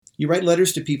You write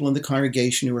letters to people in the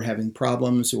congregation who are having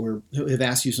problems or who have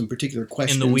asked you some particular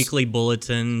questions. In the weekly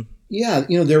bulletin. Yeah,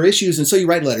 there are issues, and so you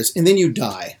write letters, and then you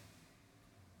die.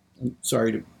 I'm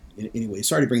sorry to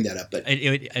bring that up, but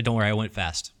don't worry, I went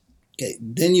fast. Okay,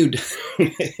 then you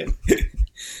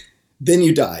then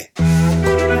you die.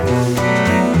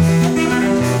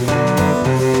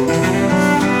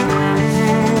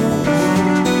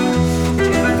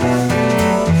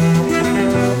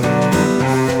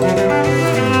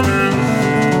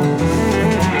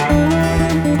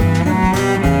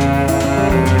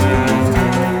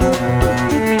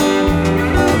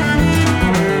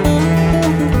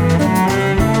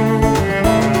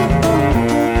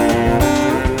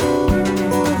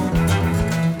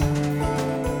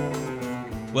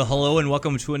 Well, hello and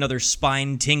welcome to another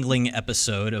spine-tingling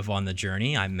episode of On the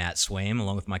Journey. I'm Matt Swaim,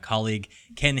 along with my colleague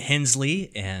Ken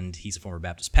Hensley, and he's a former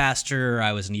Baptist pastor.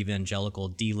 I was an evangelical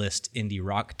D-list indie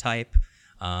rock type.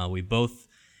 We both,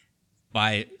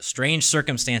 by strange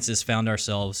circumstances, found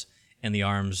ourselves in the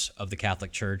arms of the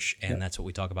Catholic Church, and that's what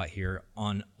we talk about here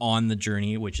on the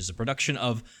Journey, which is a production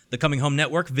of the Coming Home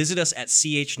Network. Visit us at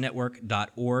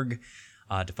chnetwork.org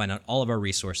to find out all of our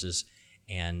resources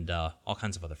and all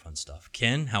kinds of other fun stuff.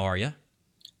 Ken, how are you?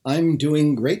 I'm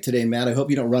doing great today, Matt. I hope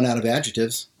you don't run out of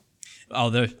adjectives.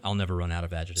 I'll never run out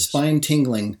of adjectives. Spine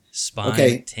tingling.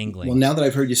 Tingling. Well, now that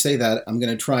I've heard you say that, I'm going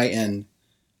to try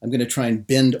and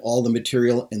bend all the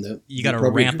material in the You got to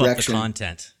appropriate ramp direction. up the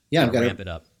content. Yeah, I've got to ramp it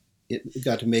up. It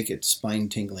got to make it spine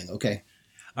tingling. Okay.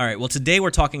 All right. Well, today we're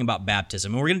talking about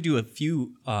baptism, and we're going to do a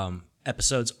few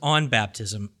episodes on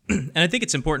baptism. And I think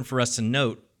it's important for us to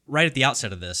note right at the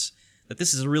outset of this that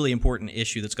this is a really important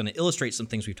issue that's going to illustrate some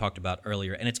things we've talked about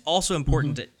earlier. And it's also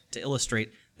important to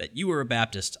illustrate that you were a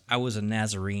Baptist, I was a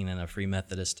Nazarene and a Free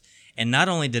Methodist. And not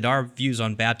only did our views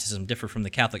on baptism differ from the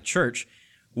Catholic Church,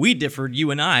 we differed,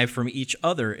 you and I, from each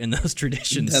other in those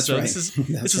traditions. That's so right.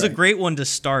 This is a great one to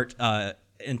start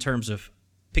in terms of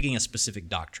picking a specific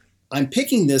doctrine. I'm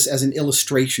picking this as an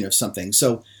illustration of something.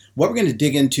 So what we're going to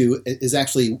dig into is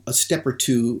actually a step or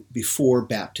two before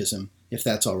baptism, if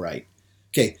that's all right.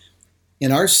 Okay.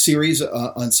 In our series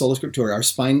on Sola Scriptura, our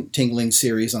spine-tingling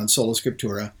series on Sola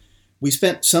Scriptura, we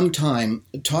spent some time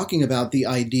talking about the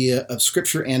idea of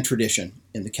Scripture and tradition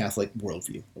in the Catholic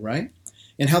worldview, right?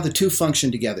 And how the two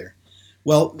function together.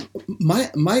 Well, my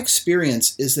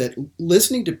experience is that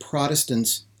listening to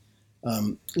Protestants,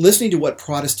 listening to what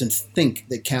Protestants think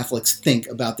that Catholics think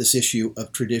about this issue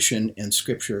of tradition and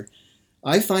Scripture,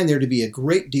 I find there to be a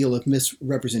great deal of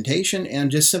misrepresentation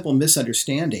and just simple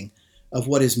misunderstanding of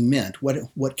what is meant,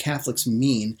 what Catholics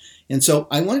mean. And so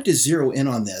I wanted to zero in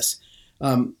on this.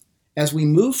 As we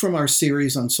move from our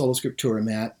series on Sola Scriptura,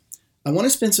 Matt, I want to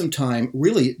spend some time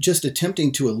really just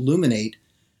attempting to illuminate,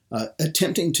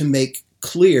 attempting to make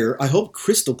clear, I hope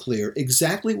crystal clear,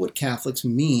 exactly what Catholics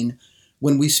mean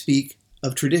when we speak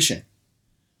of tradition.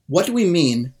 What do we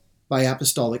mean by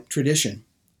apostolic tradition?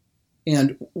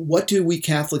 And what do we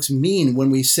Catholics mean when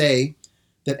we say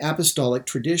that apostolic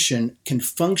tradition can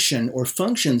function or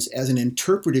functions as an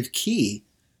interpretive key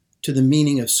to the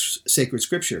meaning of sacred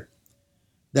Scripture?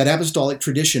 That apostolic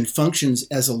tradition functions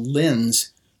as a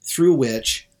lens through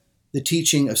which the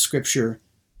teaching of Scripture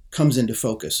comes into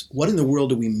focus. What in the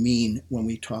world do we mean when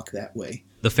we talk that way?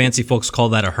 The fancy folks call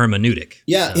that a hermeneutic.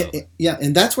 Yeah,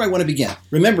 and that's where I want to begin.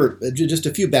 Remember, just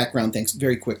a few background things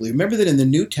very quickly. Remember that in the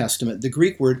New Testament, the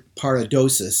Greek word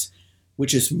paradosis,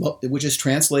 which is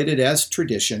translated as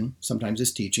tradition, sometimes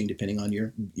as teaching, depending on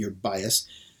your bias,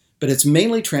 but it's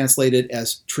mainly translated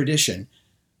as tradition.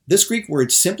 This Greek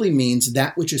word simply means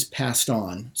that which is passed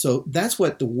on. So that's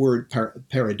what the word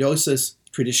paradosis,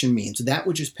 tradition, means, that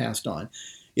which is passed on.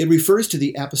 It refers to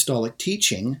the apostolic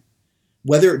teaching,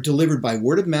 whether delivered by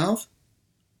word of mouth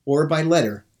or by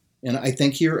letter. And I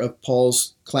think here of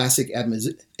Paul's classic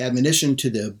admonition to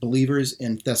the believers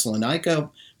in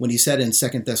Thessalonica when he said in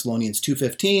 2 Thessalonians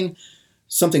 2:15,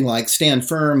 something like, "Stand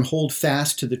firm, hold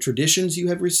fast to the traditions you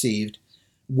have received,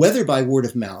 whether by word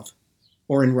of mouth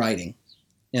or in writing."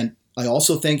 And I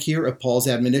also think here of Paul's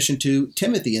admonition to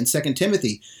Timothy in 2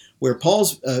 Timothy, where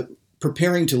Paul's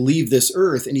preparing to leave this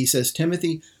earth, and he says,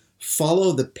 "Timothy,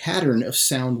 follow the pattern of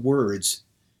sound words."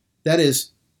 That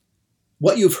is,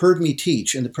 what you've heard me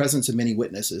teach in the presence of many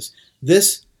witnesses,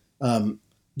 this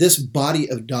body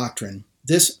of doctrine,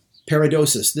 this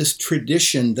paradosis, this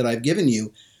tradition that I've given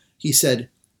you, he said,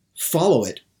 follow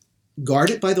it, guard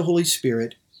it by the Holy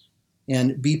Spirit,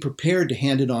 and be prepared to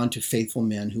hand it on to faithful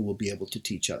men who will be able to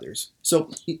teach others. So,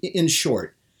 in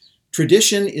short,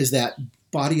 tradition is that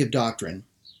body of doctrine.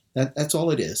 That's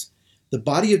all it is. The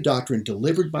body of doctrine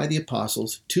delivered by the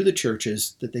apostles to the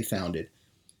churches that they founded.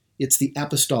 It's the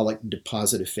apostolic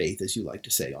deposit of faith, as you like to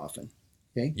say often.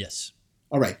 Okay? Yes.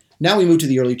 All right. Now we move to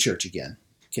the early church again.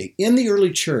 Okay. In the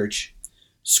early church,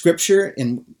 Scripture,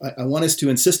 and I want us to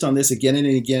insist on this again and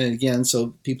again and again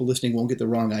so people listening won't get the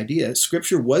wrong idea.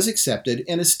 Scripture was accepted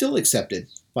and is still accepted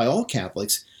by all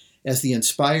Catholics as the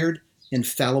inspired,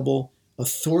 infallible,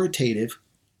 authoritative,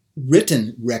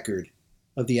 written record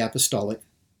of the apostolic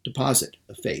deposit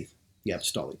of faith, the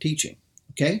apostolic teaching.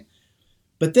 Okay?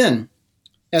 But then,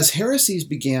 as heresies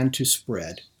began to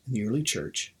spread in the early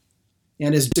church,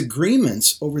 and as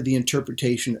disagreements over the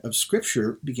interpretation of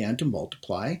Scripture began to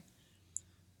multiply,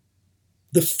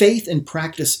 the faith and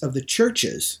practice of the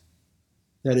churches,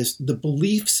 that is, the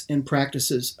beliefs and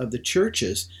practices of the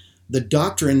churches, the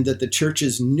doctrine that the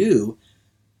churches knew,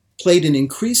 played an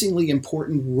increasingly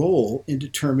important role in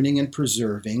determining and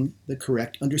preserving the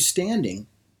correct understanding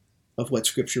of what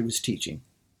Scripture was teaching.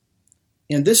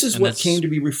 And this is what came to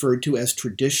be referred to as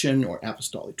tradition or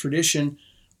apostolic tradition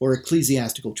or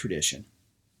ecclesiastical tradition.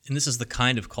 And this is the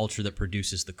kind of culture that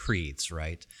produces the creeds,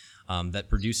 right? That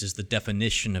produces the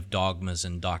definition of dogmas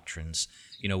and doctrines.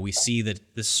 You know, we see that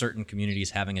this certain community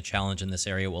is having a challenge in this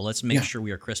area. Well, let's make sure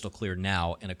we are crystal clear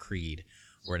now in a creed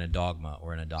or in a dogma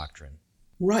or in a doctrine.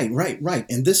 Right.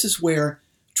 And this is where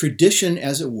tradition,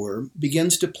 as it were,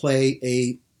 begins to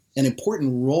play an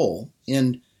important role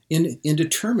in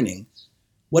determining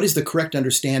what is the correct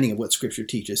understanding of what Scripture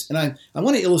teaches. And I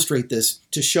want to illustrate this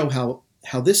to show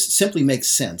how this simply makes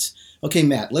sense. Okay,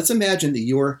 Matt, let's imagine that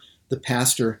you're the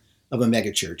pastor of a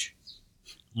megachurch.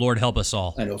 Lord help us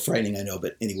all. I know, frightening, I know,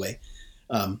 but anyway.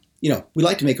 We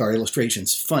like to make our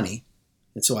illustrations funny,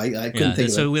 and so I couldn't think of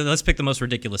it. So let's pick the most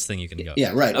ridiculous thing you can go.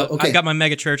 Yeah, right. Okay. I got my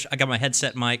megachurch, I got my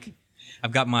headset mic,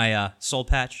 I've got my soul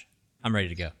patch, I'm ready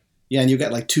to go. Yeah, and you've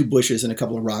got like 2 bushes and a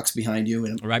couple of rocks behind you.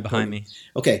 And right behind me.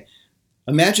 Okay.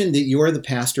 Imagine that you're the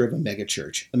pastor of a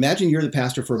megachurch. Imagine you're the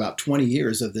pastor for about 20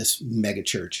 years of this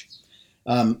megachurch.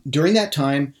 During that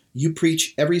time, you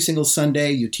preach every single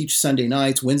Sunday. You teach Sunday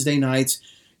nights, Wednesday nights.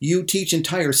 You teach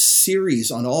entire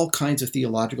series on all kinds of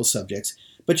theological subjects.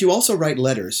 But you also write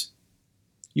letters.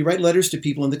 You write letters to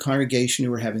people in the congregation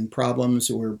who are having problems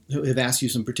or who have asked you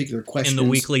some particular questions. In the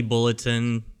weekly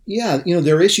bulletin. Yeah,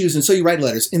 there are issues, and so you write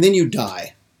letters. And then you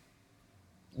die.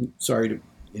 I'm sorry to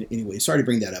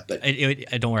bring that up, but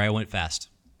don't worry, I went fast.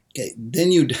 Okay,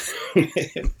 then you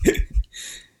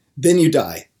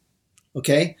die.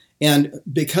 Okay, and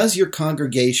because your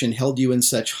congregation held you in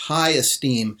such high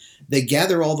esteem, they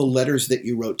gather all the letters that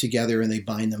you wrote together and they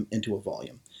bind them into a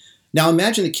volume. Now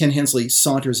imagine that Ken Hensley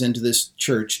saunters into this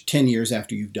church 10 years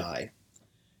after you've died,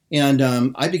 and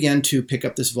I began to pick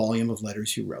up this volume of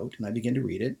letters you wrote, and I began to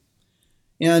read it,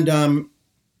 and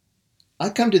I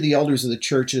come to the elders of the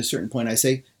church at a certain point. I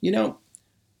say,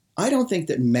 I don't think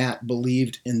that Matt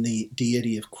believed in the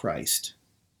deity of Christ.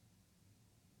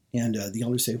 And the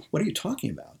elders say, what are you talking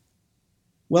about?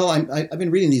 Well, I've been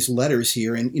reading these letters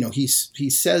here, and he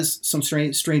says some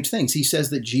strange things. He says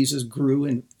that Jesus grew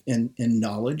in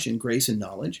knowledge and grace and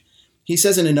knowledge. He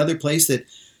says in another place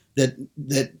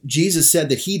that Jesus said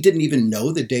that he didn't even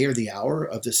know the day or the hour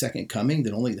of the second coming,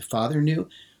 that only the Father knew.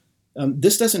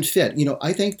 This doesn't fit.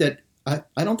 I think that I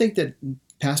don't think that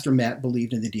Pastor Matt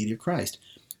believed in the deity of Christ.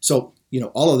 So,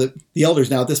 all of the elders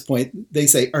now at this point, they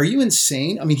say, are you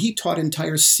insane? I mean, he taught an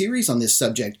entire series on this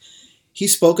subject. He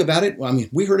spoke about it. Well,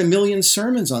 we heard 1 million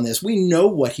sermons on this. We know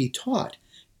what he taught.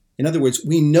 In other words,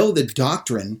 we know the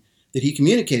doctrine that he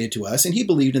communicated to us, and he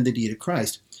believed in the deity of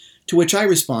Christ. To which I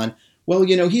respond, well,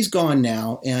 he's gone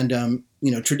now, and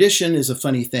tradition is a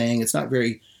funny thing. It's not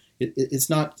very. It's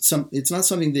not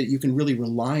something that you can really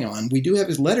rely on. We do have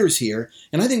his letters here,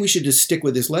 and I think we should just stick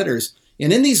with his letters.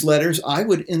 And in these letters, I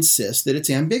would insist that it's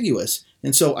ambiguous.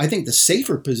 And so I think the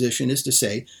safer position is to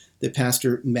say that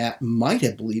Pastor Matt might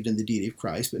have believed in the deity of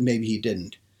Christ, but maybe he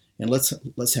didn't. And let's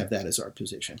have that as our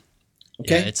position.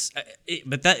 Okay? Yeah,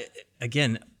 but that,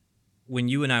 again, when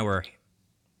you and I were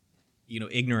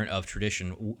ignorant of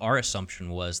tradition, our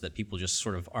assumption was that people just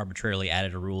sort of arbitrarily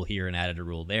added a rule here and added a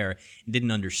rule there and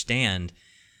didn't understand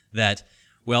that,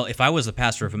 well, if I was the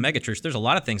pastor of a megachurch, there's a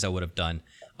lot of things I would have done.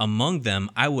 Among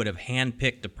them, I would have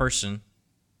handpicked a person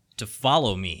to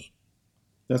follow me.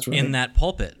 That's right. In that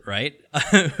pulpit, right?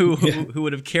 who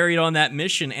would have carried on that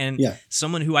mission, and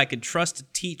someone who I could trust to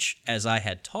teach as I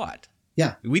had taught.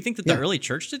 Yeah. We think that the early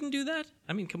church didn't do that?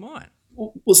 I mean, come on.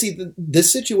 Well, see, the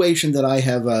situation that I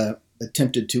have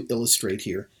attempted to illustrate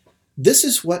here, this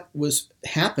is what was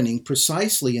happening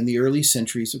precisely in the early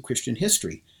centuries of Christian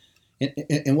history.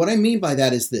 And what I mean by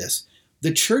that is this.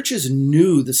 The churches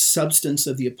knew the substance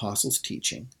of the apostles'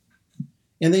 teaching.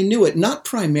 And they knew it not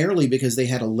primarily because they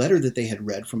had a letter that they had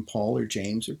read from Paul or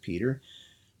James or Peter,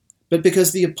 but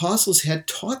because the apostles had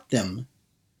taught them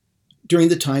during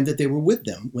the time that they were with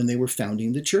them when they were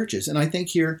founding the churches. And I think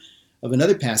here of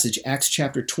another passage, Acts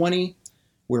chapter 20,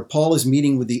 where Paul is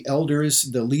meeting with the elders,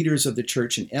 the leaders of the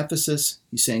church in Ephesus.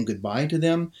 He's saying goodbye to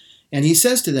them. And he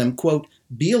says to them, quote,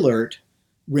 "Be alert,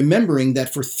 remembering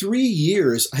that for 3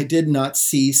 years I did not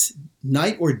cease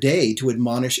night or day to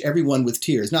admonish everyone with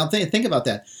tears." Now think about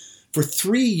that. For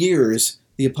 3 years,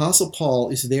 the Apostle Paul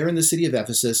is there in the city of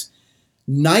Ephesus,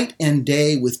 night and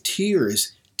day with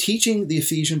tears, teaching the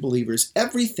Ephesian believers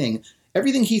everything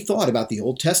he thought about the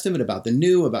Old Testament, about the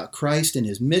New, about Christ and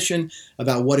his mission,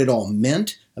 about what it all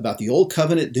meant, about the Old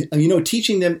Covenant,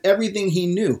 teaching them everything he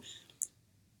knew.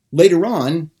 Later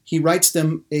on, he writes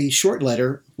them a short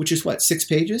letter, which is what, 6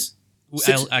 pages?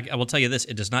 I will tell you this,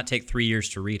 it does not take 3 years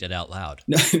to read it out loud.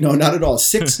 No, not at all.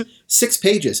 Six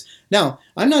pages. Now,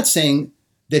 I'm not saying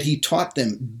that he taught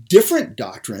them different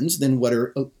doctrines than what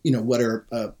are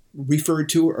referred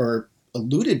to or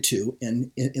alluded to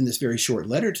in this very short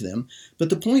letter to them. But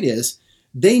the point is,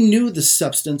 they knew the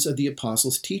substance of the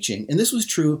apostles' teaching. And this was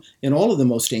true in all of the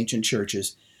most ancient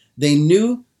churches. They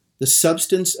knew the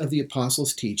substance of the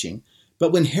apostles' teaching.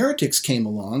 But when heretics came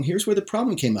along, here's where the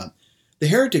problem came up. The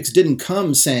heretics didn't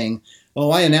come saying,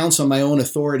 "Oh, I announce on my own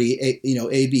authority,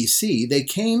 ABC." They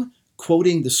came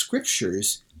quoting the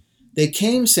scriptures. They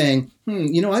came saying,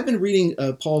 I've been reading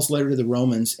Paul's letter to the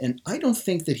Romans, and I don't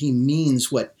think that he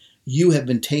means what you have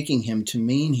been taking him to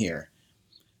mean here.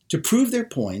 To prove their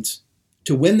points,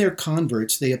 to win their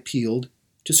converts, they appealed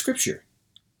to Scripture.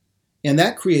 And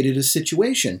that created a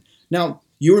situation. Now,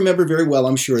 you remember very well,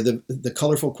 I'm sure, the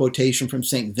colorful quotation from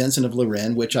St. Vincent of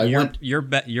Lérins, which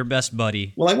your best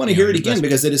buddy. Well, I want to hear it again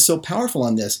because it is so powerful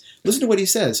on this. Listen to what he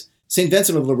says. St.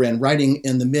 Vincent of Lérins, writing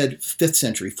in the mid-5th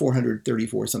century,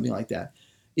 434, something like that.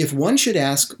 If one should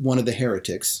ask one of the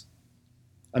heretics,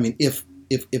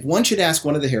 if one should ask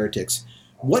one of the heretics,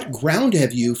 "What ground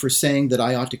have you for saying that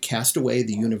I ought to cast away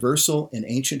the universal and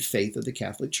ancient faith of the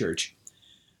Catholic Church?"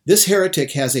 This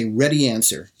heretic has a ready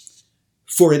answer.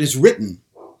 "For it is written."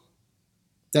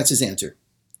 That's his answer.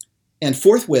 And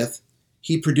forthwith,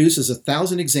 he produces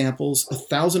 1,000 examples,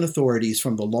 1,000 authorities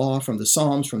from the law, from the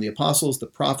Psalms, from the apostles, the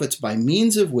prophets, by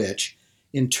means of which,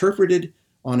 interpreted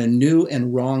on a new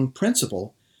and wrong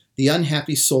principle, the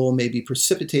unhappy soul may be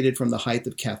precipitated from the height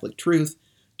of Catholic truth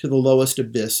to the lowest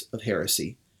abyss of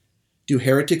heresy. Do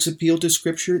heretics appeal to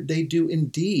Scripture? They do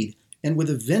indeed, and with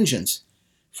a vengeance.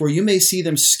 For you may see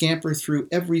them scamper through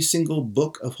every single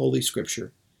book of Holy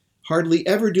Scripture. Hardly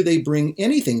ever do they bring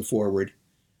anything forward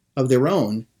of their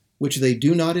own which they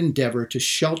do not endeavor to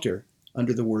shelter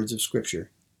under the words of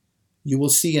Scripture. You will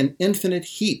see an infinite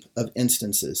heap of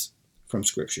instances from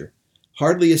Scripture.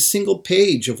 Hardly a single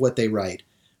page of what they write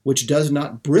which does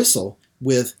not bristle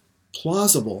with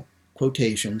plausible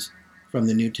quotations from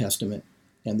the New Testament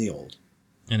and the Old.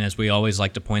 And as we always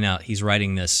like to point out, he's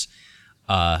writing this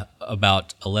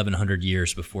about 1,100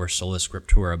 years before Sola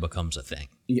Scriptura becomes a thing.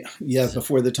 Yeah,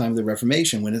 before the time of the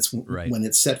Reformation, when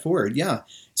it's set forward. Yeah.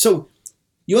 So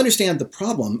you understand the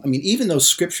problem. Even though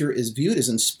Scripture is viewed as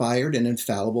inspired and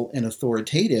infallible and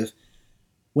authoritative,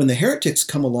 when the heretics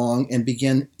come along and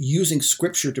begin using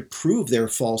Scripture to prove their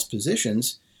false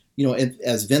positions,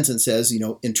 as Vincent says,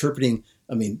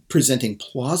 presenting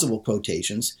plausible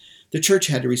quotations, the church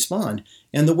had to respond.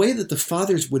 And the way that the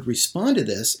fathers would respond to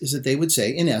this is that they would say,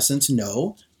 in essence,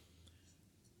 no,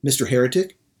 Mr.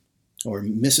 Heretic or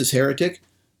Mrs. Heretic,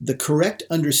 the correct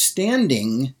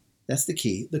understanding, that's the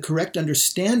key, the correct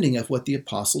understanding of what the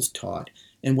apostles taught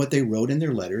and what they wrote in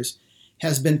their letters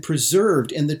has been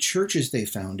preserved in the churches they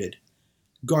founded,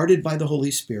 guarded by the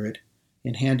Holy Spirit,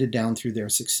 and handed down through their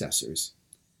successors.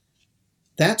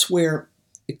 That's where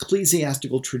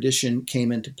ecclesiastical tradition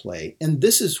came into play. And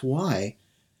this is why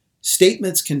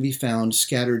statements can be found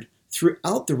scattered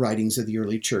throughout the writings of the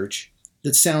early church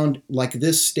that sound like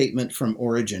this statement from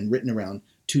Origen, written around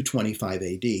 225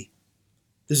 AD.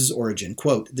 This is Origen,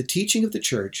 quote, "The teaching of the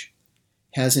church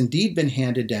has indeed been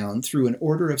handed down through an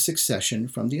order of succession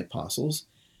from the apostles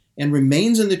and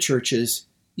remains in the churches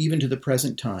even to the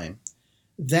present time.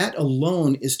 That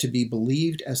alone is to be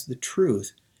believed as the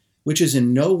truth, which is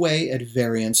in no way at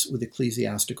variance with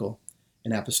ecclesiastical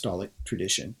and apostolic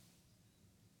tradition."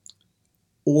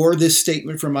 Or this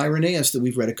statement from Irenaeus that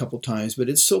we've read a couple times, but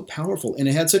it's so powerful, and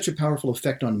it had such a powerful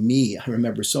effect on me. I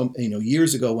remember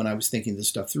years ago when I was thinking this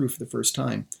stuff through for the first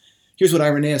time. Here's what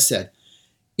Irenaeus said: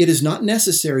 "It is not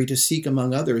necessary to seek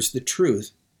among others the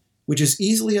truth, which is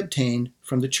easily obtained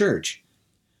from the church.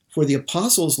 For the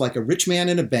apostles, like a rich man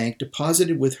in a bank,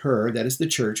 deposited with her, that is the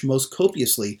church, most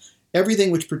copiously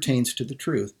everything which pertains to the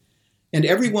truth. And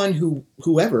everyone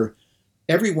whoever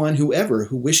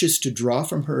who wishes to draw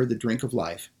from her the drink of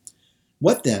life.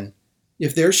 What then?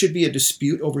 If there should be a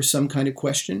dispute over some kind of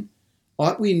question,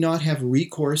 ought we not have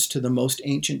recourse to the most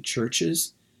ancient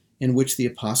churches in which the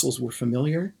apostles were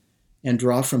familiar, and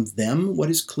draw from them what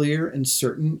is clear and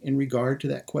certain in regard to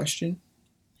that question?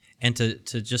 And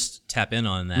to just tap in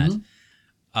on that,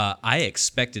 I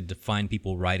expected to find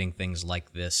people writing things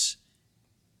like this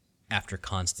after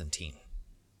Constantine.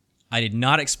 I did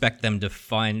not expect them to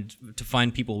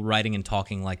find people writing and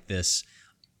talking like this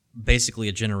basically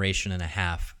a generation and a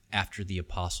half after the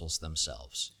apostles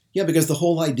themselves. Yeah, because the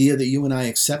whole idea that you and I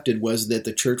accepted was that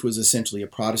the church was essentially a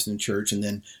Protestant church, and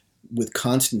then with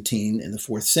Constantine in the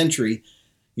 4th century,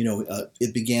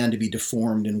 it began to be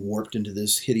deformed and warped into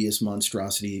this hideous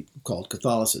monstrosity called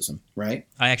Catholicism, right?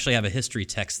 I actually have a history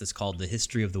text that's called The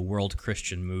History of the World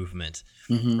Christian Movement,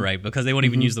 right? Because they won't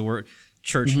even use the word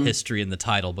church history in the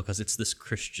title because it's this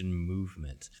Christian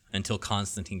movement until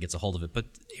Constantine gets a hold of it. But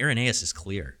Irenaeus is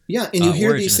clear. Yeah, and you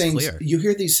hear these things. You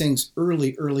hear these things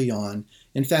early on.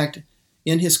 In fact,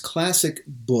 in his classic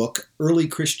book, Early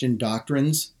Christian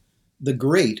Doctrines, the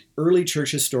great early church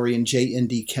historian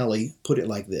J.N.D. Kelly put it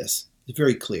like this. It's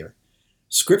very clear.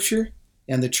 Scripture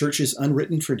and the church's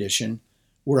unwritten tradition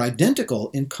were identical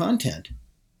in content,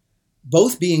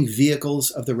 both being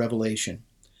vehicles of the revelation.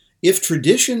 If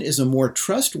tradition is a more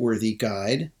trustworthy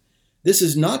guide, this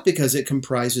is not because it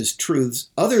comprises truths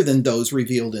other than those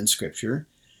revealed in Scripture,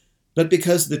 but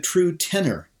because the true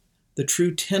tenor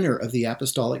of the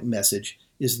apostolic message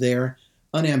is there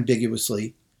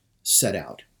unambiguously set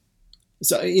out.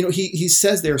 So, he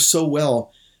says there so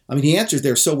well, he answers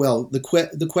there so well the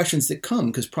questions that come,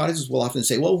 because Protestants will often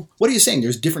say, well, what are you saying?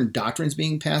 There's different doctrines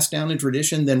being passed down in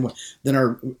tradition than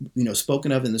are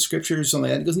spoken of in the Scriptures, something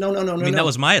like that. He goes, no. That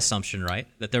was my assumption, right?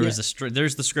 That there's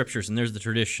the Scriptures and there's the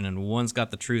tradition, and one's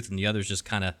got the truth and the other's just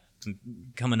kind of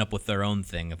coming up with their own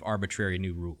thing of arbitrary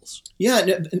new rules. Yeah,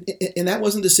 and that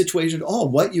wasn't the situation at all.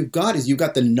 What you've got is you've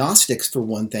got the Gnostics, for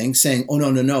one thing, saying, oh,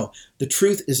 no. The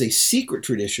truth is a secret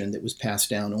tradition that was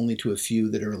passed down only to a few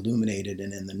that are illuminated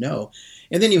and in the know.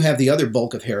 And then you have the other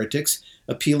bulk of heretics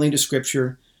appealing to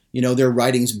Scripture, their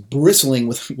writings bristling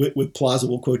with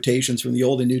plausible quotations from the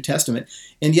Old and New Testament,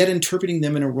 and yet interpreting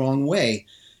them in a wrong way.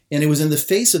 And it was in the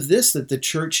face of this that the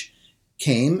church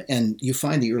came, and you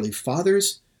find the early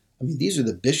fathers. These are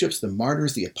the bishops, the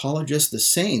martyrs, the apologists, the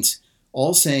saints,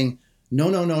 all saying, no.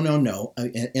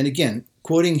 And again,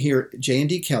 quoting here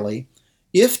J.N.D. Kelly,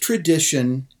 if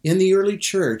tradition in the early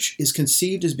church is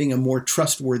conceived as being a more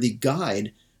trustworthy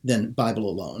guide than Bible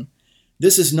alone,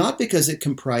 this is not because it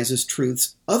comprises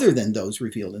truths other than those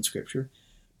revealed in Scripture,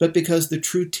 but because the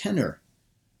true tenor,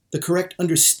 the correct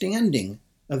understanding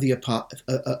of the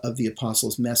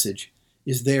apostles' message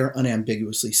is there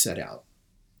unambiguously set out.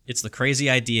 It's the crazy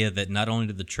idea that not only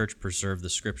did the church preserve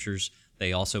the Scriptures,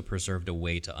 they also preserved a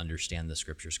way to understand the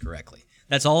Scriptures correctly.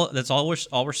 That's all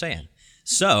we're saying.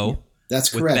 So, that's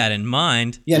correct. With that in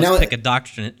mind, let's pick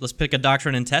a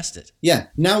doctrine and test it. Yeah,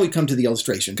 now we come to the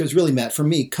illustration. Because really, Matt, for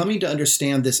me, coming to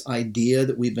understand this idea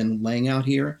that we've been laying out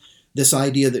here, this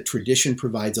idea that tradition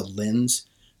provides a lens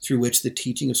through which the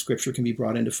teaching of Scripture can be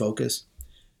brought into focus,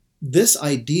 this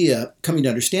idea, coming to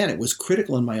understand it, was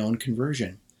critical in my own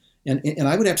conversion. And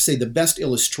I would have to say the best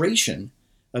illustration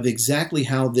of exactly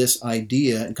how this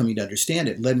idea and coming to understand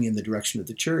it led me in the direction of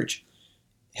the church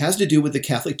has to do with the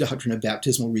Catholic doctrine of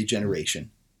baptismal regeneration.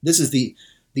 This is the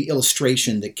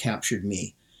illustration that captured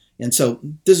me. And so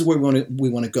this is where we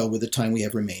want to go with the time we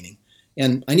have remaining.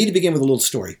 And I need to begin with a little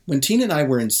story. When Tina and I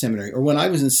were in seminary, or when I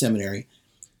was in seminary,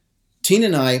 Tina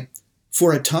and I,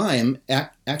 for a time,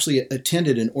 actually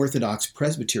attended an Orthodox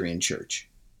Presbyterian church.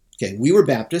 Okay, we were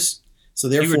Baptists. So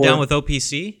therefore, you were down with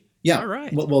OPC? Yeah. All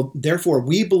right. Well, therefore,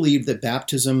 we believe that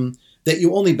baptism, that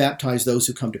you only baptize those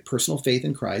who come to personal faith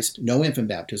in Christ, no infant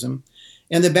baptism,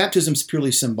 and that baptism is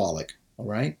purely symbolic, all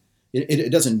right? It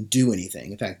doesn't do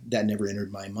anything. In fact, that never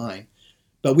entered my mind.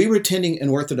 But we were attending an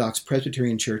Orthodox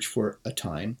Presbyterian church for a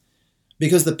time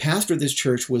because the pastor of this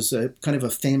church was kind of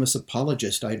a famous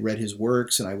apologist. I'd read his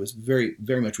works, and I was very,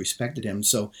 very much respected him.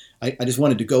 So I just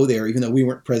wanted to go there, even though we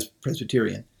weren't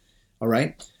Presbyterian, all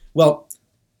right? Well,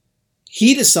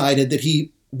 he decided that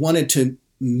he wanted to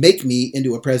make me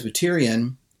into a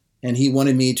Presbyterian, and he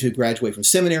wanted me to graduate from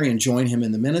seminary and join him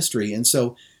in the ministry. And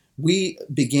so we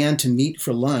began to meet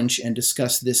for lunch and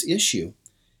discuss this issue.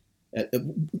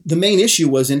 The main issue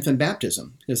was infant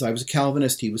baptism, because I was a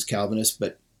Calvinist, he was Calvinist,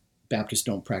 but Baptists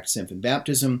don't practice infant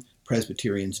baptism,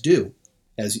 Presbyterians do.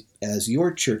 as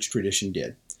your church tradition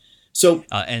did. So,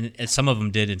 and some of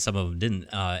them did, and some of them didn't.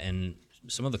 And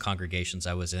some of the congregations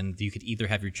I was in, you could either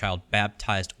have your child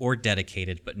baptized or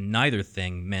dedicated, but neither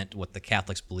thing meant what the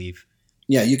Catholics believe.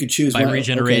 Yeah, you could choose by one,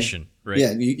 regeneration, okay. right?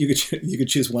 Yeah, you could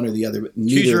choose one or the other. But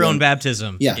choose your own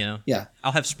baptism. Yeah, you know? Yeah.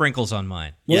 I'll have sprinkles on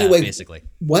mine. Well, yeah, anyway, basically.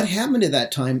 What happened at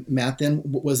that time, Matt, then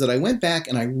was that I went back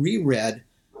and I reread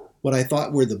what I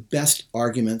thought were the best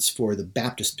arguments for the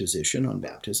Baptist position on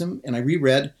baptism, and I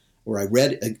read for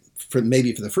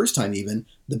the first time even,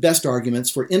 the best arguments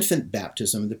for infant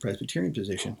baptism, the Presbyterian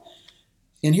position.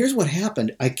 And here's what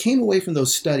happened. I came away from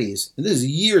those studies, and this is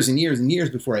years and years and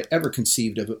years before I ever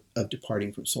conceived of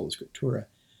departing from Sola Scriptura.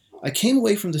 I came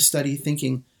away from the study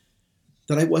thinking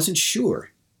that I wasn't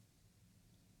sure.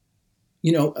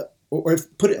 You know,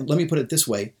 let me put it this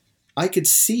way. I could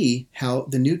see how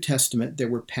the New Testament, there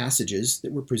were passages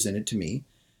that were presented to me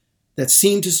that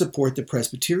seemed to support the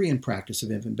Presbyterian practice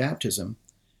of infant baptism.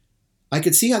 I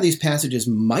could see how these passages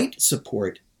might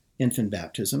support infant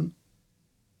baptism,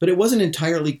 but it wasn't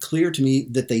entirely clear to me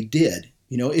that they did.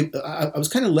 You know, I was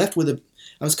kind of left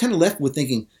with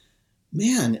thinking,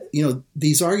 man, you know,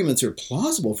 these arguments are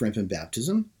plausible for infant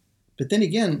baptism, but then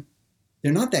again,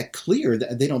 they're not that clear.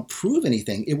 That they don't prove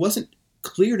anything. It wasn't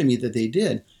clear to me that they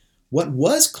did. What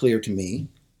was clear to me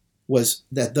was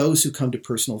that those who come to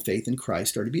personal faith in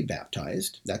Christ are to be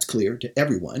baptized. That's clear to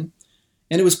everyone.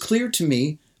 And it was clear to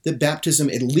me that baptism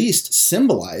at least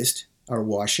symbolized our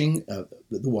washing, the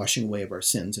washing away of our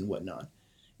sins and whatnot.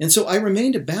 And so I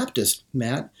remained a Baptist,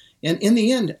 Matt. And in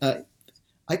the end,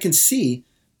 I can see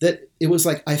that it was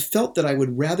like I felt that I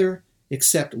would rather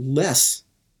accept less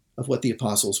of what the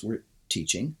apostles were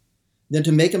teaching than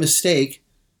to make a mistake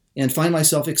and find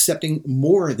myself accepting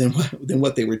more than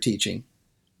what they were teaching.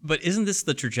 But isn't this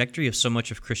the trajectory of so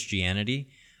much of Christianity?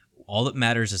 All that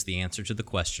matters is the answer to the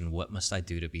question, what must I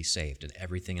do to be saved? And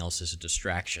everything else is a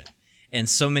distraction. And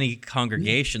so many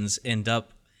congregations end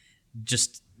up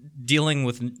just dealing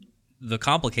with the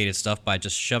complicated stuff by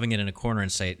just shoving it in a corner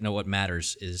and say, no, what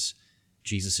matters is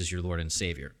Jesus is your Lord and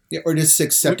Savior. Yeah, or just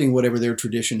accepting whatever their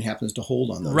tradition happens to hold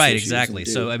on those right, issues. Exactly.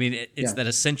 So, I mean, it's that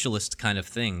essentialist kind of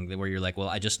thing where you're like, well,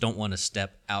 I just don't want to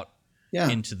step out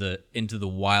into the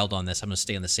wild on this. I'm going to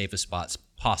stay in the safest spots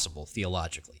possible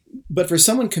theologically. But for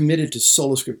someone committed to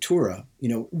Sola Scriptura, you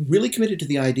know, really committed to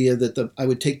the idea that I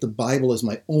would take the Bible as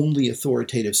my only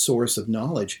authoritative source of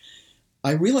knowledge,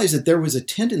 I realized that there was a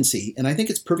tendency, and I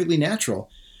think it's perfectly natural,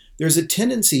 there's a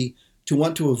tendency to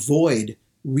want to avoid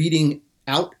reading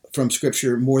out from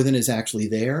Scripture more than is actually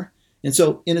there. And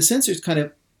so, in a sense, there's kind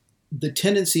of the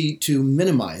tendency to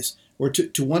minimize or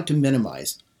to want to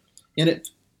minimize. And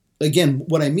again,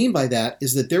 what I mean by that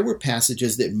is that there were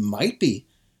passages that might be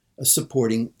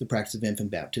supporting the practice of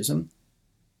infant baptism,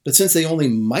 but since they only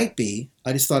might be,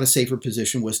 I just thought a safer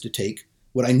position was to take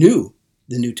what I knew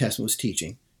the New Testament was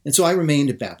teaching. And so I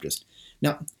remained a Baptist.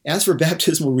 Now, as for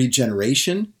baptismal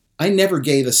regeneration, I never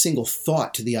gave a single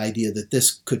thought to the idea that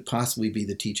this could possibly be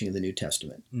the teaching of the New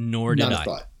Testament. Nor did I.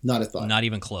 Not a thought. Not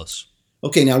even close.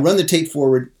 Okay, now run the tape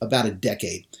forward about a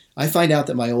decade. I find out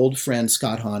that my old friend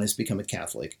Scott Hahn has become a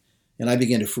Catholic, and I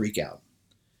begin to freak out.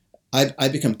 I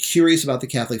become curious about the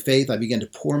Catholic faith. I begin to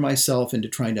pour myself into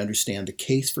trying to understand the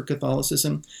case for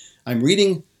Catholicism. I'm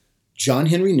reading John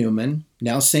Henry Newman,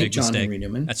 now St. John Henry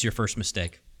Newman. That's your first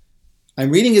mistake. I'm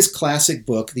reading his classic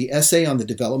book, The Essay on the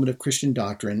Development of Christian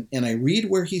Doctrine, and I read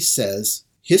where he says,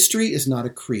 history is not a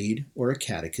creed or a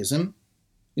catechism.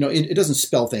 You know, it doesn't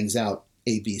spell things out,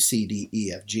 A, B, C, D,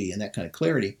 E, F, G, and that kind of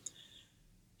clarity.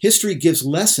 History gives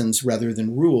lessons rather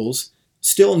than rules.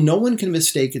 Still, no one can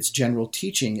mistake its general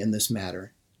teaching in this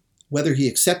matter, whether he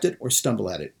accept it or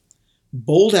stumble at it.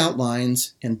 Bold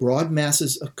outlines and broad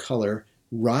masses of color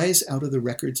rise out of the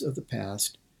records of the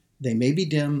past. They may be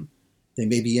dim, they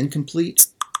may be incomplete,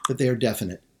 but they are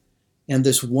definite. And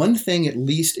this one thing at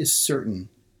least is certain.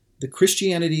 The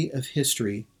Christianity of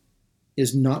history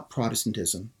is not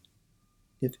Protestantism.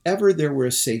 If ever there were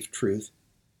a safe truth,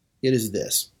 it is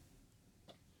this.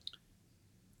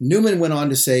 Newman went on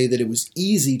to say that it was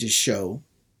easy to show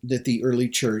that the early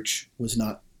church was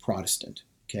not Protestant,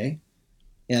 okay?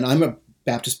 And I'm a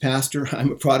Baptist pastor.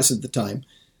 I'm a Protestant at the time.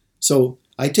 So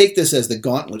I take this as the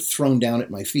gauntlet thrown down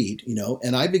at my feet, you know,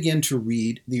 and I begin to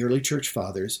read the early church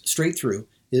fathers straight through,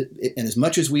 and as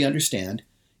much as we understand,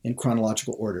 in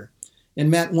chronological order.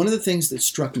 And Matt, one of the things that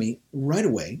struck me right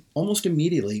away, almost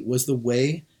immediately, was the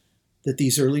way that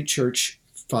these early church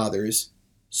fathers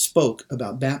spoke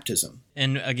about baptism.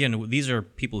 And again, these are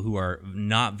people who are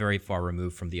not very far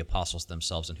removed from the apostles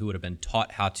themselves and who would have been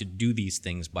taught how to do these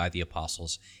things by the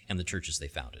apostles and the churches they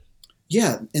founded.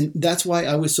 Yeah, and that's why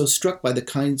I was so struck by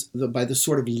by the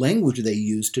sort of language they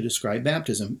use to describe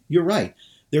baptism. You're right.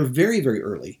 They're very, very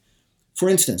early. For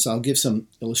instance, I'll give some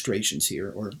illustrations here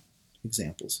or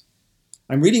examples.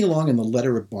 I'm reading along in the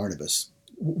letter of Barnabas,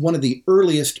 one of the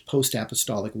earliest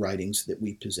post-apostolic writings that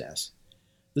we possess.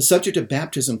 The subject of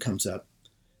baptism comes up,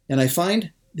 and I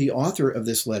find the author of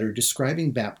this letter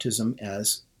describing baptism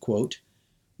as, quote,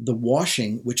 the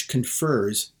washing which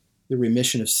confers the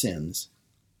remission of sins,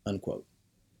 unquote.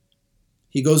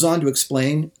 He goes on to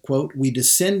explain, quote, we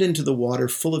descend into the water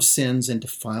full of sins and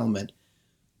defilement,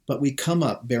 but we come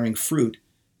up bearing fruit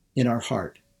in our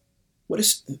heart.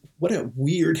 What a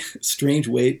weird, strange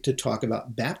way to talk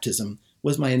about baptism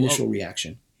was my initial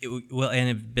reaction.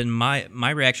 My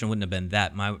reaction wouldn't have been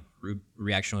that. My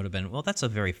reaction would have been, well, that's a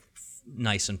very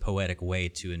nice and poetic way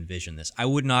to envision this. I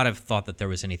would not have thought that there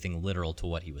was anything literal to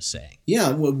what he was saying. Yeah,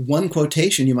 well, one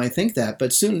quotation you might think that,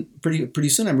 but pretty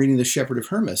soon I'm reading The Shepherd of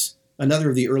Hermas, another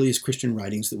of the earliest Christian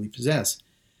writings that we possess.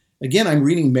 Again, I'm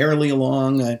reading merrily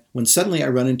along when suddenly I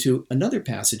run into another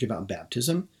passage about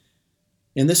baptism,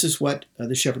 and this is what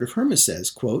the Shepherd of Hermas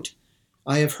says, quote,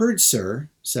 I have heard, sir,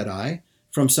 said I,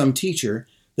 from some teacher,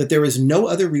 that there is no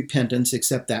other repentance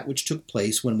except that which took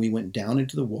place when we went down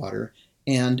into the water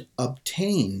and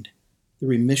obtained the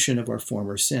remission of our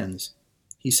former sins.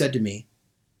 He said to me,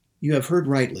 you have heard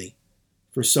rightly,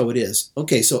 for so it is.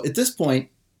 Okay, so at this point,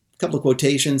 a couple of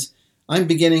quotations, I'm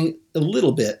beginning a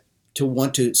little bit to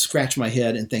want to scratch my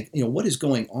head and think, what is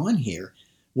going on here?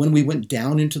 When we went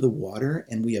down into the water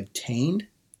and we obtained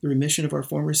the remission of our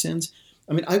former sins?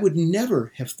 I mean, I would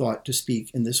never have thought to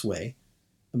speak in this way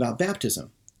about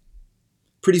baptism.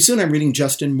 Pretty soon I'm reading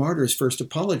Justin Martyr's First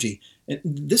Apology. And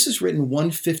this is written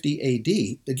 150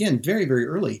 AD, again, very, very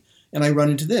early. And I run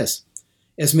into this.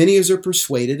 As many as are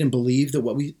persuaded and believe that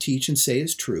what we teach and say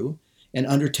is true and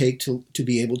undertake to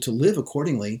be able to live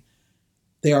accordingly,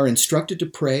 they are instructed to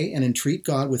pray and entreat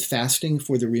God with fasting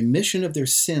for the remission of their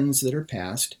sins that are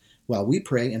past, while we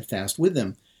pray and fast with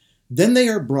them. Then they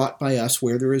are brought by us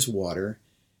where there is water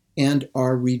and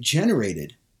are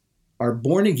regenerated, are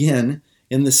born again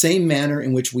in the same manner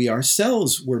in which we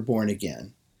ourselves were born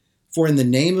again. For in the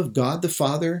name of God the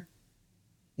Father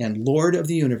and Lord of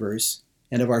the universe,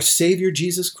 and of our Savior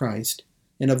Jesus Christ,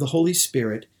 and of the Holy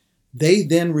Spirit, they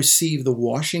then receive the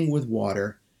washing with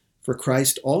water. For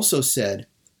Christ also said,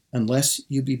 unless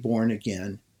you be born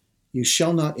again, you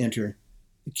shall not enter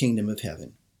the kingdom of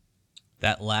heaven.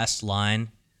 That last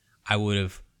line, I would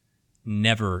have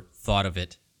never thought of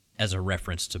it as a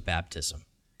reference to baptism.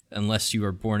 Unless you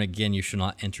are born again, you shall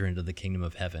not enter into the kingdom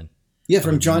of heaven. Yeah,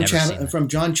 from John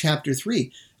chapter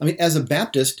 3. I mean, as a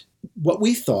Baptist, what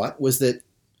we thought was that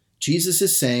Jesus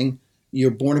is saying you're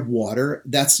born of water.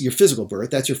 That's your physical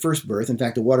birth. That's your first birth. In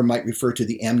fact, the water might refer to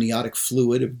the amniotic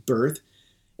fluid of birth.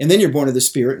 And then you're born of the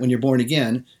Spirit when you're born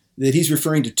again, that he's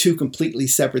referring to two completely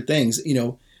separate things.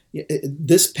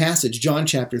 This passage, John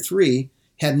chapter 3,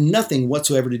 had nothing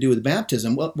whatsoever to do with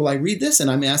baptism. Well, I read this and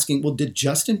I'm asking, well, did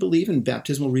Justin believe in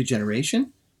baptismal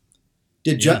regeneration?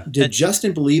 Did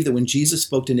Justin believe that when Jesus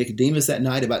spoke to Nicodemus that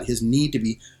night about his need to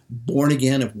be born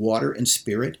again of water and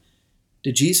spirit,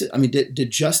 did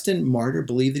Justin Martyr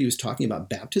believe that he was talking about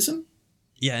baptism?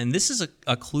 Yeah, and this is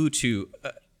a clue to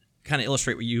kind of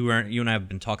illustrate what you and I have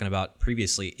been talking about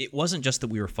previously. It wasn't just that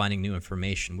we were finding new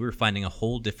information. We were finding a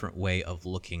whole different way of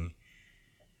looking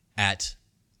at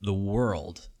the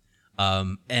world.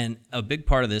 And a big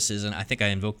part of this is, and I think I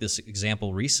invoked this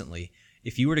example recently,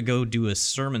 if you were to go do a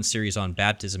sermon series on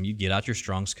baptism, you'd get out your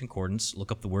Strong's Concordance,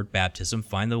 look up the word baptism,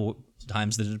 find the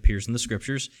times that it appears in the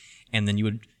scriptures, and then you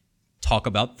would talk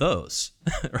about those,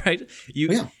 right?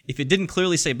 If it didn't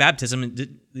clearly say baptism,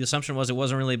 the assumption was it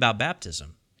wasn't really about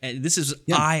baptism. And this is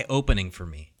eye-opening for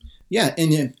me. Yeah,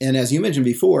 and as you mentioned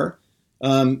before,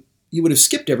 you would have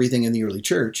skipped everything in the early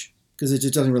church because it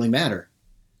just doesn't really matter.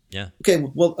 Yeah. Okay,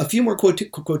 well, a few more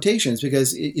quotations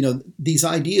because, these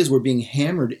ideas were being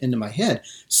hammered into my head.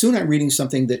 Soon I'm reading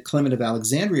something that Clement of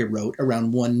Alexandria wrote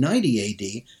around 190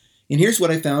 AD, and here's what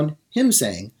I found him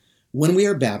saying. When we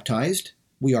are baptized,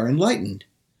 we are enlightened.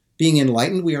 Being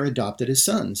enlightened, we are adopted as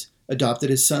sons.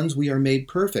 Adopted as sons, we are made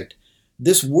perfect.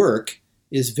 This work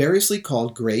is variously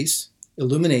called grace,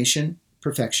 illumination,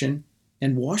 perfection,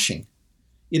 and washing.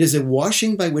 It is a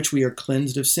washing by which we are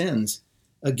cleansed of sins,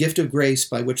 a gift of grace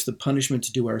by which the punishments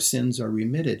due our sins are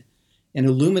remitted, an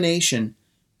illumination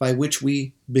by which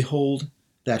we behold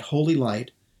that holy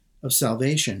light of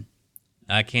salvation.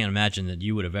 I can't imagine that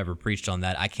you would have ever preached on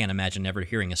that. I can't imagine ever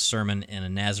hearing a sermon in a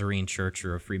Nazarene church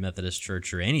or a Free Methodist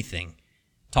church or anything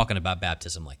talking about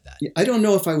baptism like that. I don't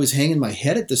know if I was hanging my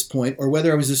head at this point or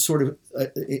whether I was just sort of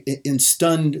in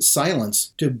stunned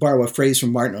silence, to borrow a phrase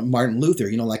from Martin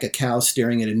Luther, like a cow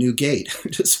staring at a new gate,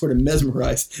 just sort of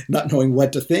mesmerized, not knowing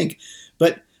what to think.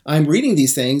 But I'm reading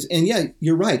these things, and yeah,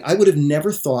 you're right. I would have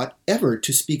never thought ever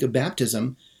to speak of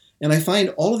baptism, and I find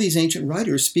all of these ancient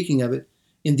writers speaking of it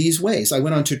in these ways. I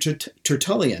went on to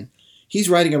Tertullian. He's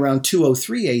writing around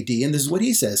 203 AD, and this is what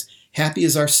he says: "Happy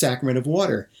is our sacrament of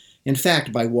water. In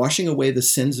fact, by washing away the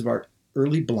sins of our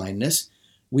early blindness,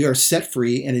 we are set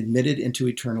free and admitted into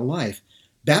eternal life.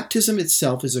 Baptism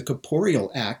itself is a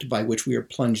corporeal act by which we are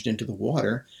plunged into the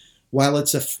water, while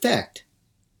its effect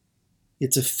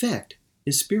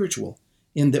is spiritual,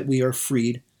 in that we are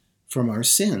freed from our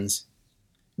sins."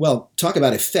 Well, talk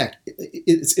about effect.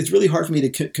 It's really hard for me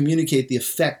to communicate the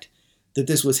effect that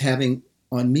this was having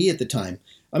on me at the time.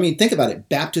 I mean, think about it.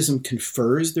 Baptism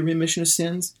confers the remission of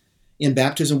sins. In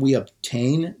baptism, we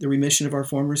obtain the remission of our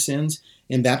former sins.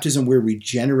 In baptism, we're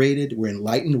regenerated, we're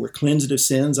enlightened, we're cleansed of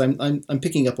sins. I'm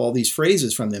picking up all these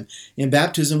phrases from them. In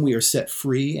baptism, we are set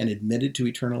free and admitted to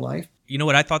eternal life. You know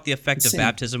what I thought the effect of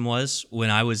baptism was when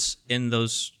I was in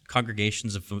those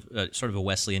congregations of sort of a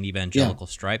Wesleyan evangelical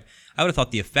stripe? I would have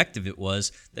thought the effect of it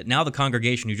was that now the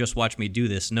congregation who just watched me do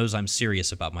this knows I'm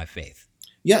serious about my faith.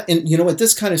 Yeah, and you know what?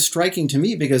 This is kind of striking to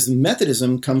me because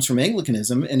Methodism comes from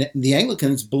Anglicanism, and the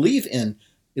Anglicans believe in,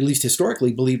 at least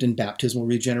historically, believed in baptismal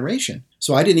regeneration.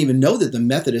 So I didn't even know that the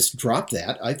Methodists dropped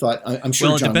that. I thought, I'm sure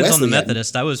John Wesley. Well, it depends on the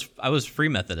Methodist. I was free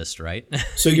Methodist, right?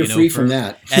 So you're free from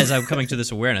that. As I'm coming to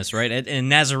this awareness, right? And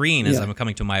Nazarene, as I'm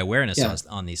coming to my awareness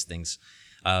on these things.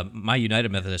 My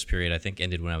United Methodist period, I think,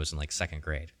 ended when I was in like second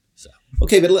grade. So.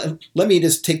 Okay, but let me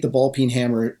just take the ball-peen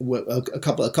hammer, a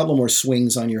couple more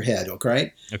swings on your head,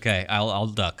 okay? Okay, I'll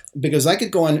duck. Because I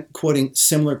could go on quoting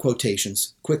similar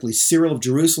quotations. Quickly, Cyril of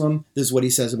Jerusalem, this is what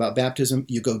he says about baptism: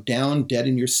 "You go down dead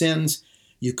in your sins,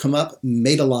 you come up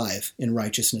made alive in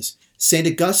righteousness." St.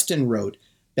 Augustine wrote,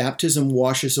 "Baptism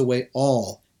washes away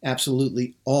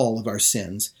absolutely all of our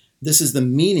sins. This is the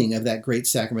meaning of that great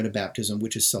sacrament of baptism,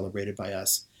 which is celebrated by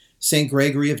us." St.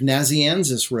 Gregory of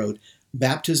Nazianzus wrote,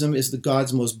 "Baptism is the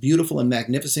God's most beautiful and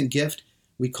magnificent gift.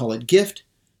 We call it gift,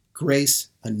 grace,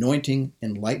 anointing,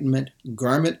 enlightenment,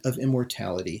 garment of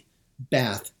immortality,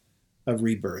 bath of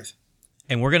rebirth."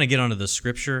 And we're going to get onto the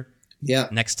scripture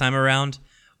next time around,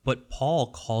 but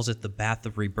Paul calls it the bath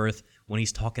of rebirth when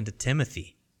he's talking to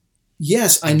Timothy.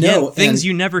 Yes, I know. Things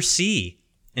you never see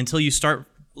until you start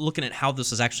looking at how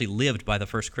this is actually lived by the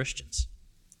first Christians.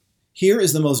 Here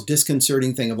is the most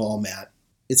disconcerting thing of all, Matt.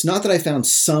 It's not that I found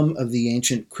some of the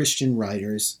ancient Christian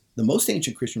writers, the most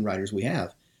ancient Christian writers we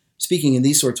have, speaking in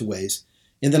these sorts of ways,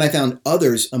 and then I found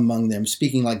others among them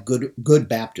speaking like good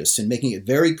Baptists and making it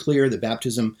very clear that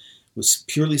baptism was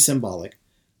purely symbolic.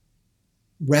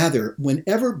 Rather,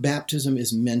 whenever baptism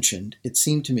is mentioned, it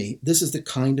seemed to me, this is the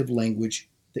kind of language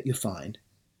that you find.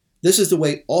 This is the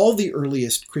way all the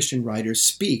earliest Christian writers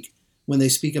speak when they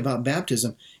speak about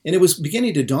baptism. And it was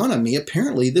beginning to dawn on me,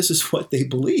 apparently this is what they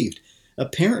believed.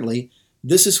 Apparently,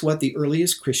 this is what the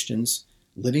earliest Christians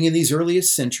living in these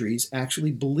earliest centuries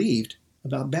actually believed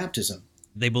about baptism.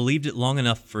 They believed it long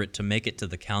enough for it to make it to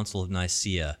the Council of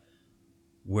Nicaea,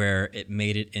 where it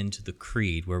made it into the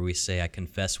creed, where we say, "I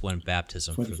confess one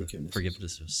baptism for the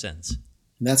forgiveness of sins."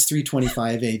 And that's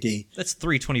 325 AD. That's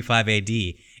 325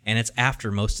 AD, and it's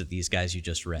after most of these guys you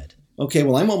just read. Okay,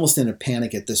 well, I'm almost in a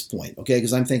panic at this point, okay,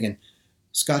 because I'm thinking,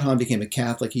 Scott Hahn became a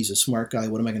Catholic. He's a smart guy.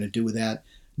 What am I going to do with that?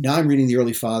 Now I'm reading the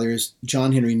early fathers.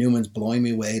 John Henry Newman's blowing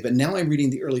me away. But now I'm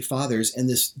reading the early fathers, and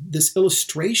this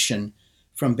illustration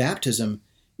from baptism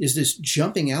is this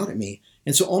jumping out at me.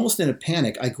 And so almost in a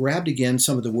panic, I grabbed again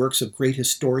some of the works of great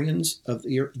historians of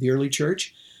the early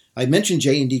church. I mentioned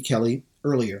J.N.D. Kelly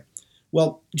earlier.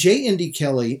 Well, J.N.D.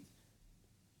 Kelly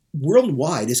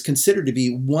worldwide is considered to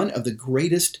be one of the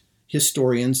greatest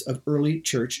historians of early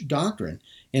church doctrine.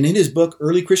 And in his book,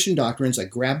 Early Christian Doctrines, I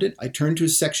grabbed it, I turned to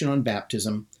his section on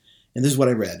baptism, and this is what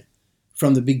I read.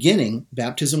 "From the beginning,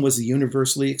 baptism was the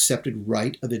universally accepted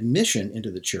rite of admission into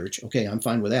the church." Okay, I'm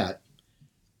fine with that.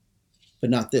 But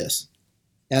not this.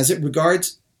 As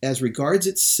regards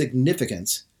its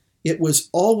significance, it was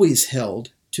always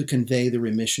held to convey the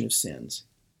remission of sins.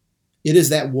 It is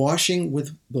that washing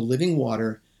with the living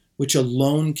water which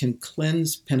alone can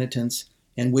cleanse penitents,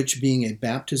 and which, being a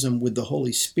baptism with the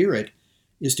Holy Spirit,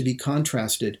 is to be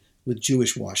contrasted with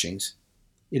Jewish washings.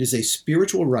 It is a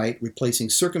spiritual rite replacing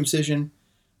circumcision,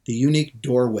 the unique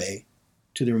doorway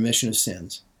to the remission of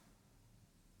sins.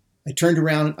 I turned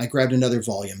around, I grabbed another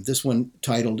volume, this one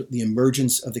titled The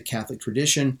Emergence of the Catholic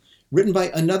Tradition, written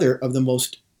by another of the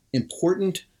most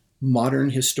important modern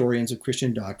historians of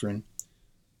Christian doctrine,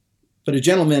 but a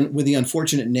gentleman with the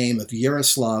unfortunate name of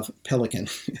Yaroslav Pelikan.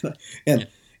 And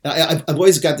I've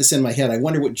always got this in my head. I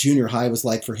wonder what junior high was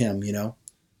like for him,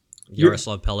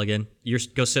 Yaroslav Pelikan.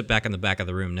 Go sit back in the back of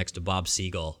the room next to Bob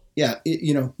Siegel. Yeah,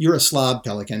 you're a slob,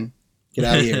 Pelikan. Get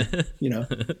out of here,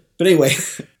 But anyway,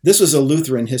 this was a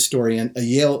Lutheran historian,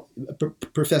 a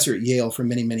professor at Yale for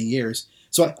many, many years.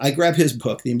 So I grabbed his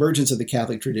book, The Emergence of the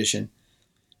Catholic Tradition.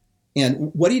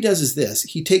 And what he does is this.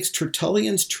 He takes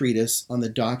Tertullian's treatise on the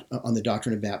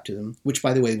doctrine of baptism, which,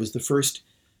 by the way, was the first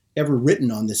ever written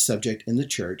on this subject in the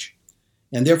church,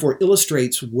 and therefore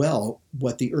illustrates well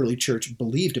what the early church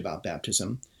believed about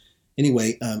baptism.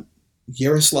 Anyway,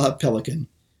 Yaroslav Pelikan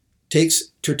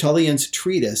takes Tertullian's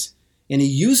treatise, and he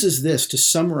uses this to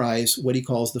summarize what he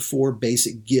calls the 4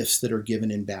 basic gifts that are given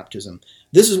in baptism.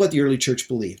 This is what the early church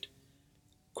believed.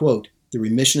 Quote, the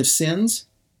remission of sins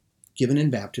given in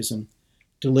baptism,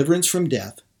 deliverance from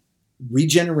death,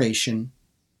 regeneration,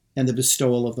 and the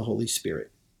bestowal of the Holy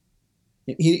Spirit.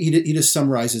 He just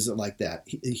summarizes it like that.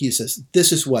 He says,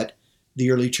 this is what the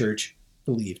early church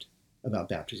believed about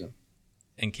baptism.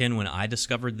 And Ken, when I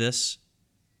discovered this,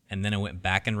 and then I went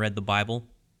back and read the Bible,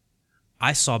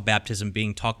 I saw baptism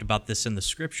being talked about this in the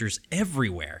scriptures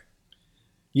everywhere.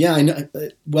 Yeah, I know.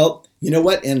 Well, you know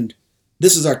what? And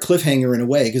this is our cliffhanger in a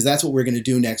way, because that's what we're going to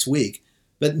do next week.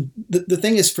 But the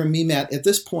thing is, for me, Matt, at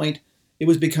this point, it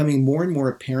was becoming more and more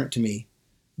apparent to me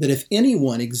that if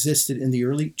anyone existed in the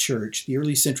early church, the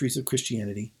early centuries of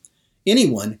Christianity,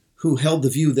 anyone who held the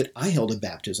view that I held of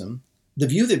baptism, the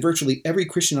view that virtually every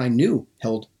Christian I knew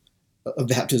held of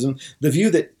baptism, the view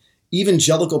that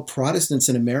evangelical Protestants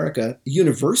in America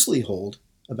universally hold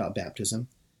about baptism,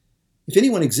 if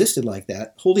anyone existed like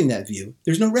that, holding that view,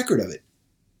 there's no record of it.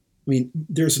 I mean,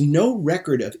 there's no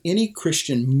record of any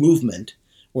Christian movement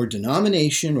or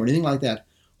denomination or anything like that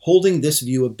holding this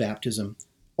view of baptism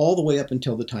all the way up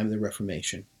until the time of the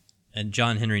Reformation. And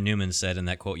John Henry Newman said in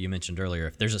that quote you mentioned earlier,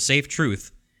 if there's a safe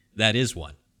truth, that is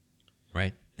one,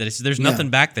 right? There's nothing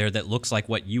back there that looks like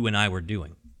what you and I were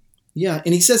doing. Yeah,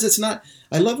 and he says it's not.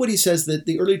 I love what he says, that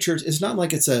the early church is not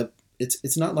like it's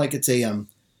not like it's a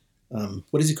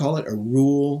what does he call it? A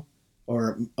rule,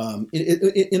 or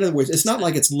in other words, it's not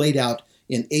like it's laid out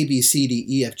in A, B, C, D,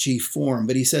 E, F, G form.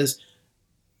 But he says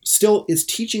still its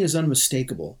teaching is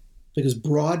unmistakable because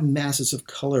broad masses of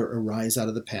color arise out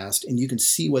of the past, and you can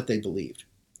see what they believed,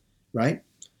 right?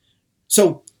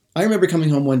 So I remember coming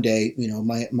home one day,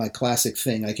 my classic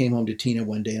thing. I came home to Tina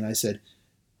one day and I said,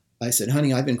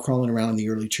 honey, I've been crawling around in the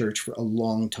early church for a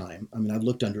long time. I mean, I've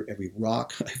looked under every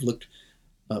rock. I've looked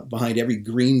behind every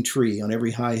green tree on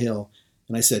every high hill.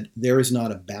 And I said, there is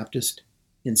not a Baptist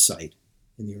in sight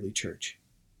in the early church.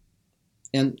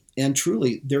 And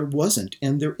truly, there wasn't,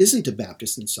 and there isn't a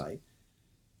Baptist in sight.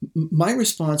 My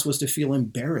response was to feel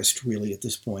embarrassed, really, at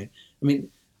this point. I mean,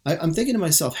 I'm thinking to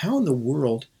myself, how in the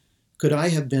world could I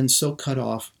have been so cut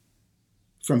off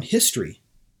from history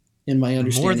in my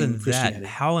understanding of Christianity? More than that,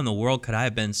 how in the world could I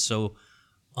have been so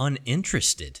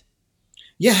uninterested?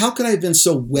 Yeah, how could I have been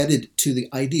so wedded to the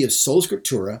idea of sola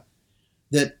scriptura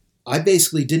that I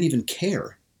basically didn't even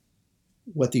care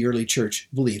what the early church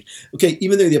believed? Okay,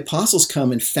 even though the apostles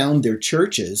come and found their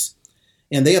churches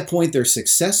and they appoint their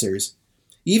successors,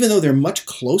 even though they're much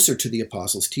closer to the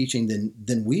apostles' teaching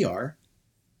than we are,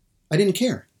 I didn't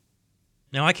care.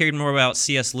 Now, I cared more about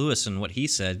C.S. Lewis and what he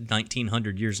said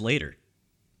 1,900 years later.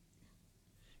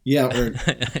 Yeah.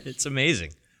 It's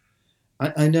amazing.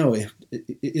 I know. It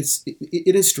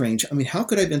is strange. I mean, how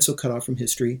could I have been so cut off from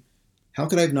history? How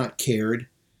could I have not cared?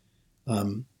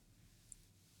 And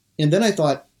then I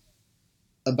thought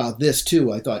about this,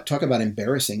 too. I thought, talk about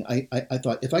embarrassing. I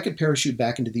thought, if I could parachute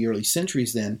back into the early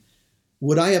centuries then,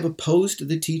 would I have opposed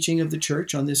the teaching of the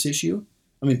church on this issue?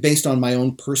 I mean, based on my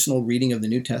own personal reading of the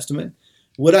New Testament,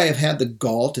 would I have had the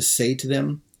gall to say to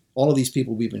them, all of these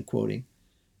people we've been quoting,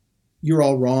 you're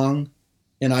all wrong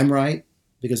and I'm right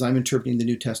because I'm interpreting the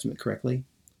New Testament correctly?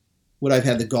 Would I have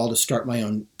had the gall to start my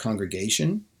own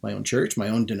congregation, my own church, my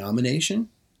own denomination?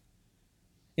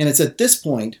 And it's at this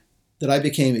point that I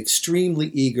became extremely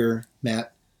eager,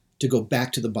 Matt, to go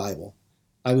back to the Bible.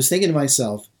 I was thinking to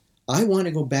myself, I want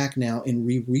to go back now and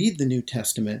reread the New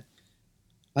Testament.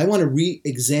 I want to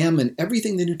re-examine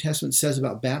everything the New Testament says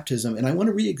about baptism, and I want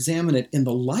to re-examine it in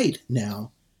the light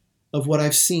now of what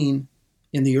I've seen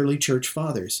in the early church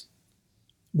fathers.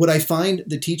 Would I find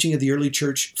the teaching of the early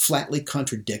church flatly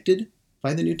contradicted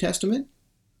by the New Testament?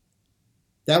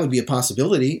 That would be a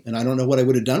possibility, and I don't know what I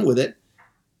would have done with it.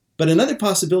 But another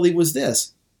possibility was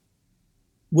this.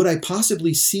 Would I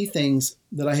possibly see things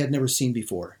that I had never seen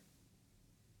before?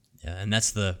 Yeah, and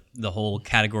that's the whole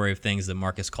category of things that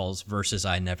Marcus calls verses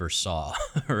I never saw,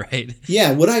 right?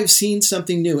 Yeah, would I have seen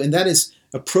something new? And that is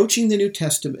approaching the New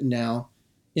Testament now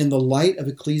in the light of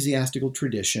ecclesiastical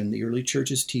tradition, the early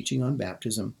church's teaching on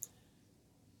baptism.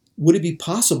 Would it be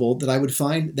possible that I would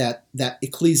find that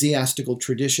ecclesiastical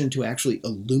tradition to actually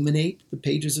illuminate the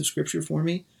pages of Scripture for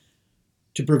me,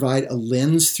 to provide a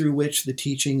lens through which the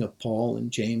teaching of Paul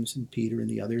and James and Peter and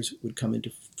the others would come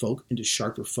into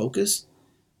sharper focus?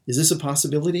 Is this a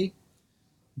possibility?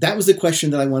 That was the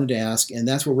question that I wanted to ask, and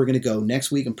that's where we're going to go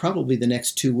next week and probably the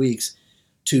next 2 weeks,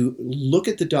 to look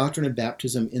at the doctrine of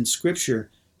baptism in Scripture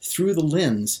through the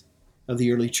lens of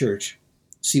the early church,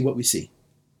 see what we see.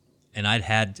 And I'd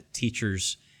had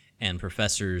teachers and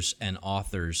professors and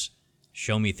authors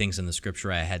show me things in the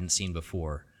Scripture I hadn't seen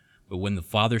before. But when the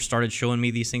Father started showing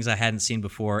me these things I hadn't seen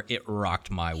before, it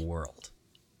rocked my world.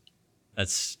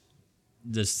 That's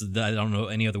just, I don't know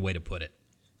any other way to put it.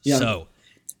 Yeah, so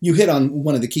you hit on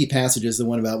one of the key passages, the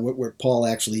one about where Paul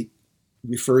actually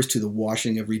refers to the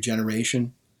washing of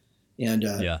regeneration. And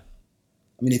yeah.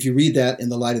 I mean, if you read that in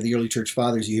the light of the early church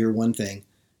fathers, you hear one thing.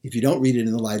 If you don't read it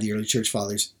in the light of the early church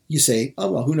fathers, you say,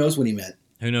 oh, well, who knows what he meant?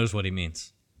 Who knows what he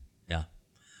means? Yeah.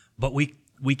 But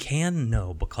we can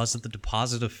know because of the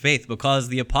deposit of faith, because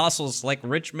the apostles, like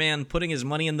rich man putting his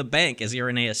money in the bank, as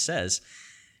Irenaeus says,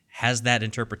 has that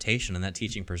interpretation and that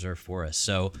teaching preserved for us.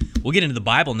 So we'll get into the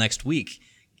Bible next week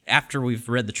after we've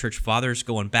read the church fathers,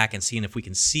 going back and seeing if we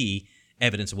can see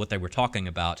evidence of what they were talking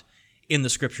about in the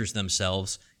Scriptures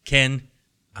themselves. Ken,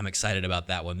 I'm excited about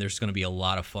that one. There's going to be a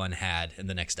lot of fun had in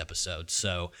the next episode.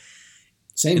 So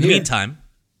in the meantime,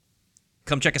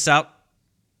 come check us out.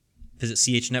 Visit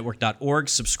chnetwork.org.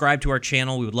 Subscribe to our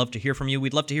channel. We would love to hear from you.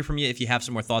 We'd love to hear from you if you have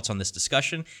some more thoughts on this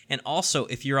discussion. And also,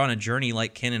 if you're on a journey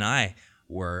like Ken and I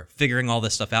were, figuring all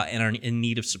this stuff out and are in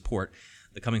need of support,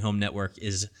 the Coming Home Network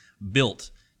is built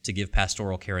to give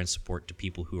pastoral care and support to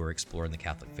people who are exploring the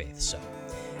Catholic faith. So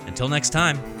until next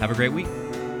time, have a great week.